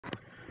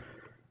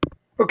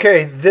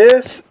Okay,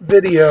 this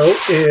video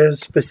is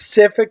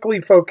specifically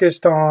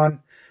focused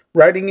on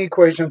writing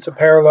equations of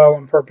parallel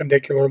and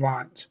perpendicular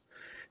lines.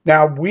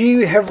 Now,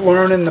 we have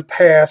learned in the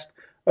past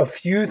a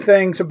few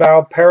things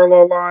about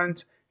parallel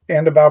lines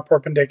and about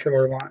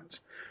perpendicular lines.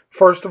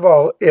 First of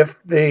all, if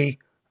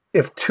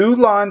two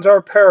lines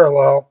are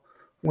parallel,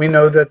 we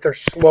know that their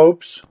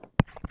slopes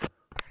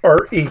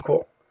are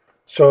equal.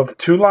 So if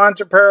two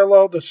lines are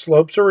parallel, the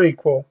slopes are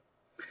equal.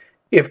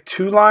 If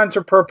two lines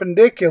are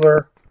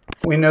perpendicular,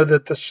 we know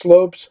that the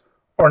slopes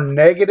are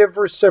negative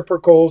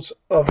reciprocals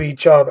of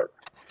each other.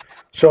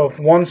 So if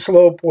one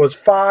slope was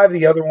 5,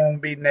 the other one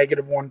would be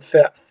negative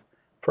 1/5,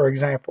 for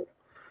example.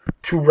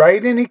 To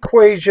write an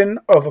equation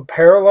of a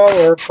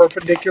parallel or a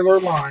perpendicular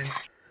line,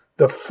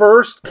 the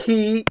first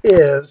key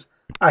is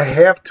I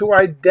have to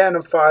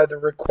identify the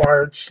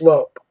required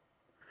slope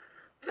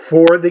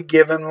for the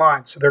given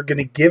line. So they're going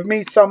to give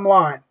me some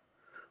line.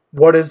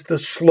 What is the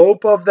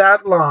slope of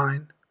that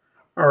line?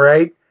 All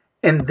right.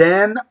 And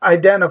then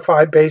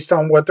identify based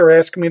on what they're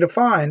asking me to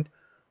find.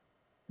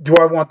 Do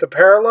I want the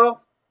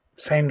parallel?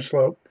 Same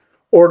slope.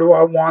 Or do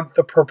I want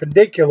the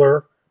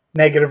perpendicular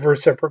negative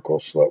reciprocal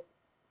slope?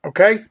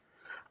 Okay?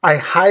 I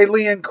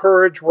highly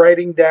encourage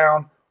writing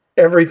down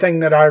everything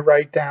that I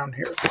write down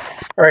here.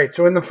 All right,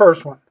 so in the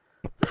first one,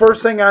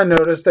 first thing I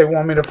noticed, they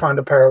want me to find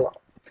a parallel.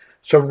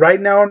 So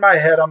right now in my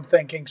head, I'm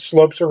thinking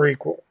slopes are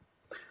equal.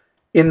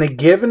 In the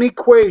given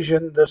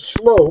equation, the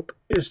slope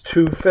is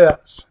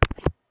 2/5.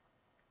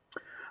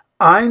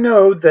 I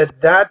know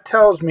that that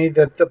tells me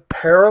that the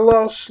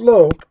parallel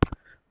slope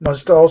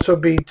must also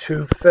be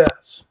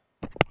 2/5.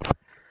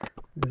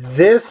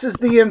 This is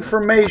the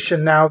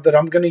information now that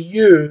I'm going to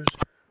use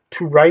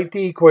to write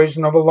the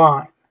equation of a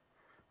line.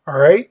 All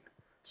right?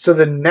 So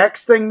the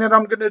next thing that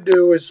I'm going to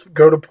do is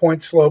go to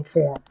point slope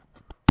form.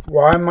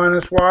 Y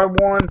minus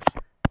y1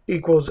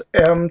 equals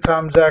m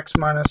times x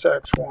minus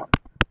x1.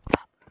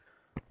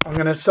 I'm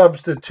going to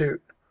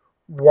substitute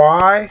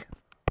y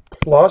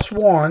plus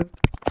 1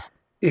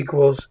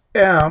 equals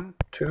m,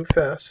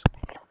 2/5,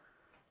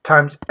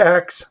 times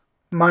x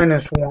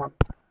minus 1.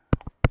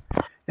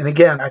 And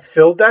again, I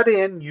filled that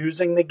in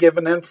using the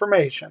given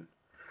information.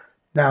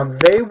 Now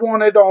they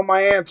wanted all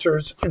my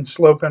answers in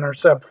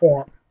slope-intercept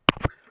form.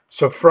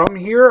 So from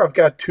here, I've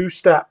got two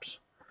steps.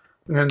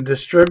 I'm going to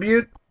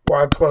distribute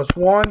y plus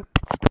 1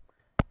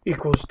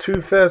 equals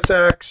 2/5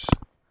 x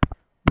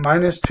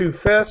minus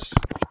 2/5.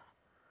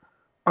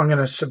 I'm going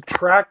to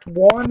subtract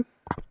 1,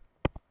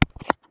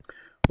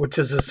 which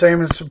is the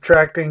same as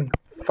subtracting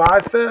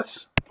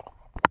 5/5.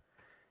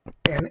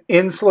 And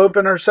in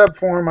slope-intercept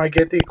form, I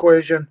get the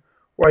equation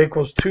y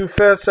equals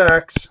 2/5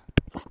 x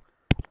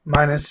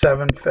minus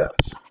 7/5.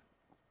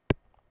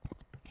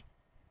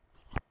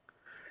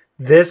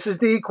 This is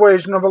the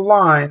equation of a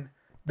line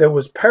that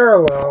was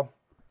parallel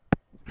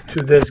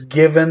to this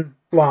given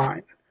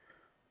line.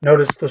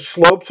 Notice the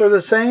slopes are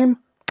the same,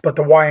 but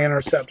the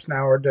y-intercepts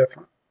now are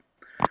different.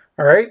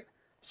 All right?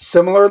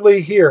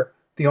 Similarly here,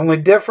 the only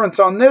difference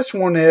on this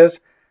one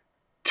is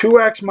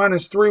 2x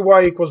minus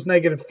 3y equals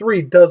negative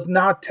 3 does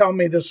not tell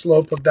me the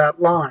slope of that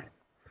line.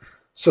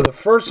 So the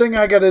first thing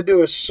I got to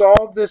do is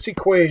solve this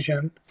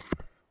equation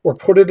or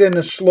put it in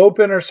a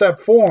slope-intercept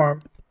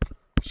form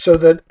so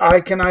that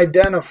I can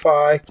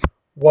identify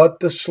what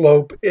the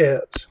slope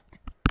is.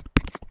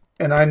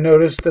 And I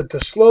notice that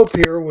the slope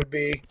here would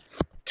be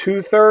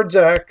 2/3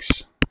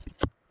 x,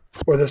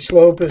 or the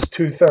slope is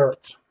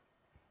 2/3.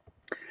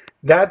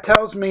 That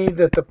tells me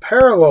that the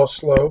parallel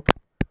slope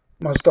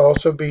must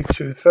also be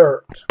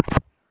 2/3.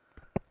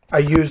 I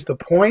use the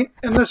point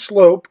and the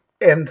slope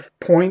and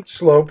point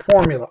slope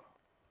formula.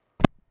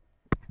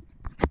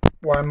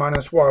 Y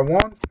minus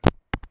y1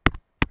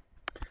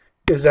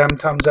 is m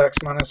times x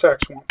minus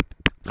x1.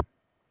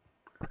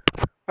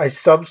 I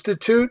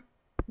substitute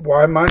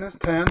y minus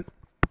 10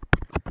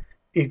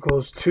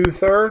 equals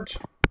 2/3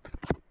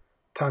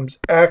 times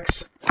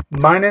x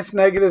minus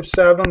negative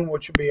 7,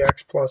 which would be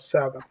x plus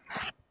 7.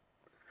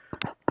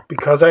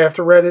 Because I have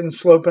to write it in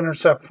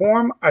slope-intercept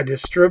form, I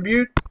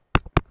distribute.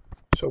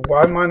 So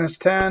y minus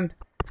 10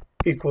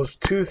 equals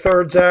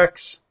 2/3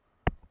 x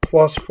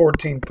plus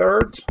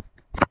 14/3.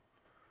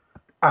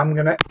 I'm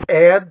going to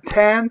add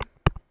 10,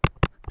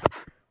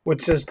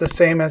 which is the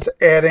same as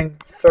adding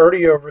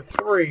 30 over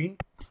 3.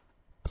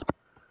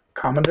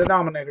 Common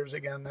denominators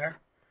again there.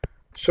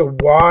 So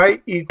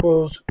y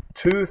equals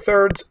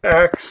 2/3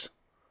 x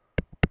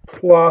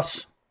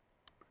plus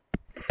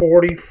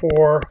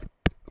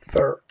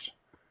 44/3.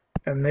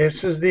 And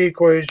this is the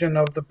equation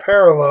of the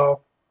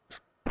parallel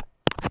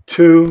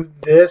to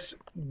this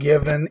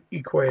given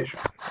equation.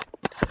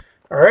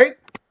 All right?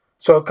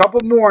 So a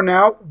couple more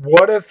now.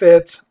 What if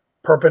it's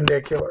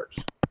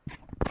perpendiculars?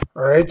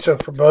 All right, so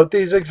for both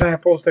these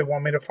examples, they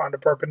want me to find a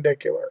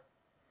perpendicular.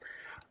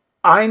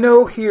 I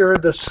know here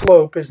the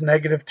slope is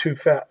negative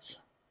 2/5.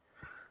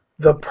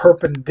 The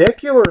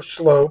perpendicular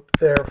slope,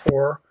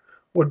 therefore,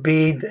 would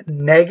be the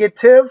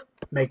negative,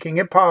 making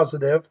it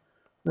positive,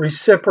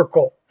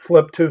 reciprocal,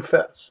 flip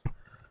 2/5.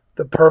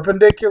 The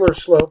perpendicular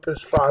slope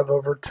is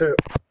 5/2.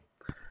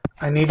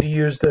 I need to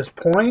use this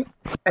point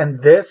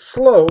and this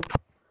slope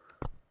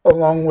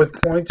along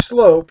with point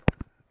slope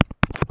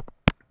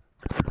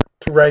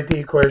to write the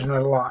equation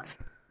of the line.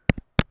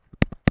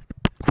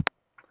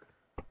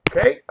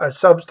 Okay, I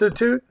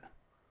substitute.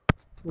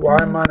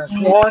 Y minus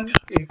 1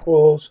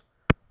 equals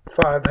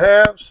 5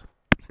 halves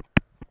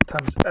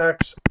times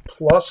x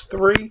plus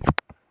 3,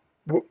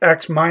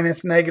 x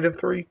minus negative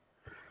 3.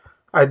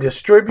 I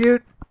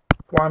distribute.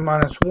 Y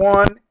minus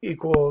 1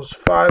 equals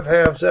 5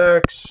 halves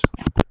x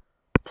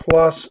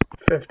plus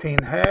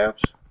 15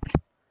 halves.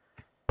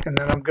 And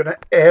then I'm going to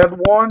add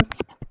 1,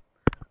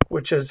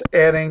 which is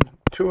adding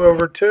 2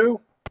 over 2.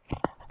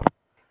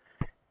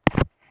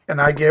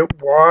 And I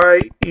get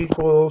y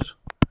equals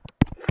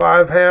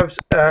 5 halves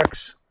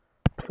x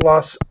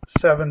plus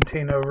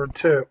 17 over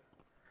 2.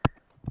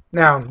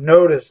 Now,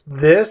 notice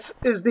this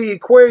is the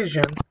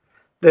equation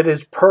that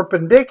is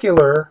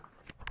perpendicular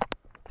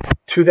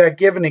to that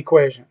given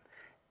equation.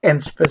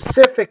 And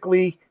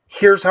specifically,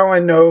 here's how I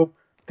know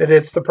that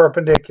it's the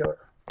perpendicular.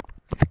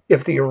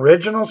 If the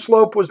original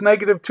slope was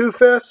negative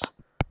 2/5,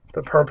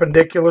 the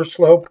perpendicular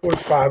slope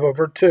was 5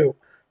 over 2,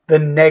 the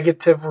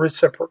negative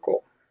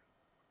reciprocal.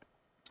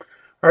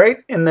 All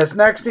right, in this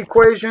next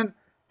equation,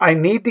 I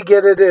need to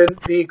get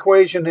the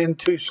equation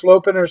into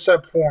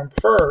slope-intercept form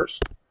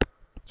first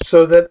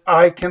so that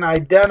I can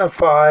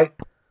identify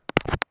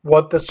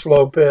what the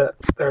slope is.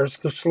 There's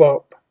the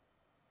slope.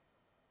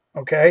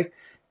 Okay,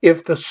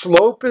 if the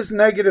slope is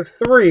negative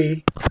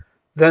 3,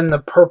 then the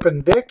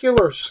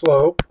perpendicular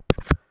slope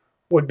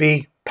would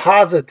be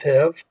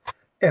positive,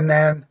 and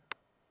then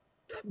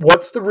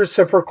what's the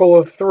reciprocal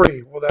of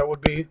 3? Well, that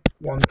would be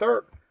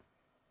 1/3.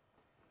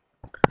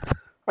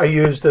 I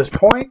use this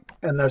point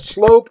and the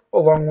slope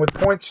along with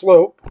point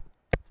slope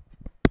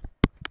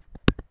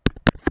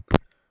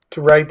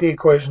to write the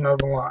equation of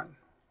the line.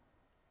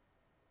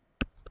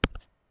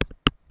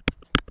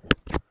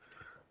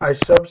 I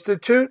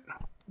substitute.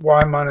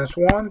 Y minus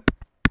 1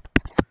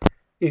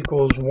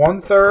 equals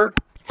 1/3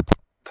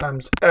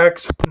 times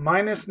x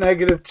minus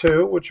negative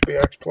 2, which would be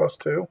x plus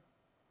 2.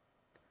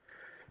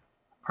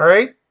 All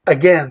right,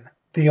 again,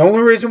 the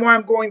only reason why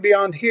I'm going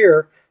beyond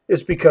here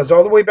is because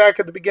all the way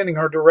back at the beginning,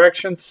 our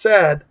directions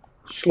said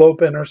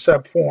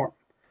slope-intercept form.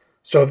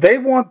 So if they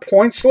want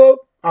point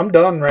slope, I'm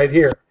done right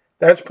here.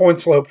 That's point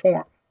slope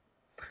form.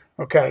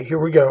 Okay, here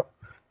we go.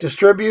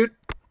 Distribute.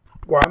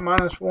 Y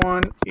minus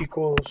 1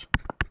 equals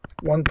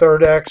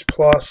 1/3 x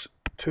plus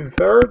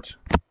 2/3.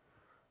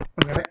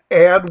 I'm going to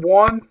add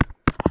 1,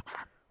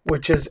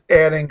 which is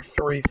adding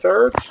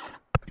 3/3.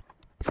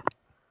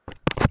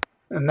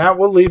 And that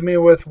will leave me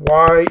with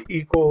y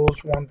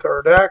equals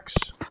 1/3 x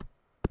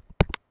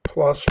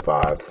plus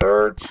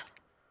 5/3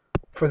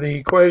 for the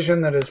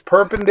equation that is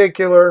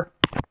perpendicular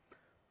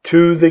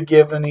to the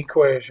given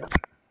equation.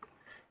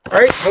 All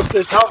right, hope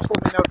this helps.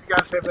 Let me know if you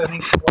guys have any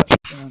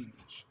questions.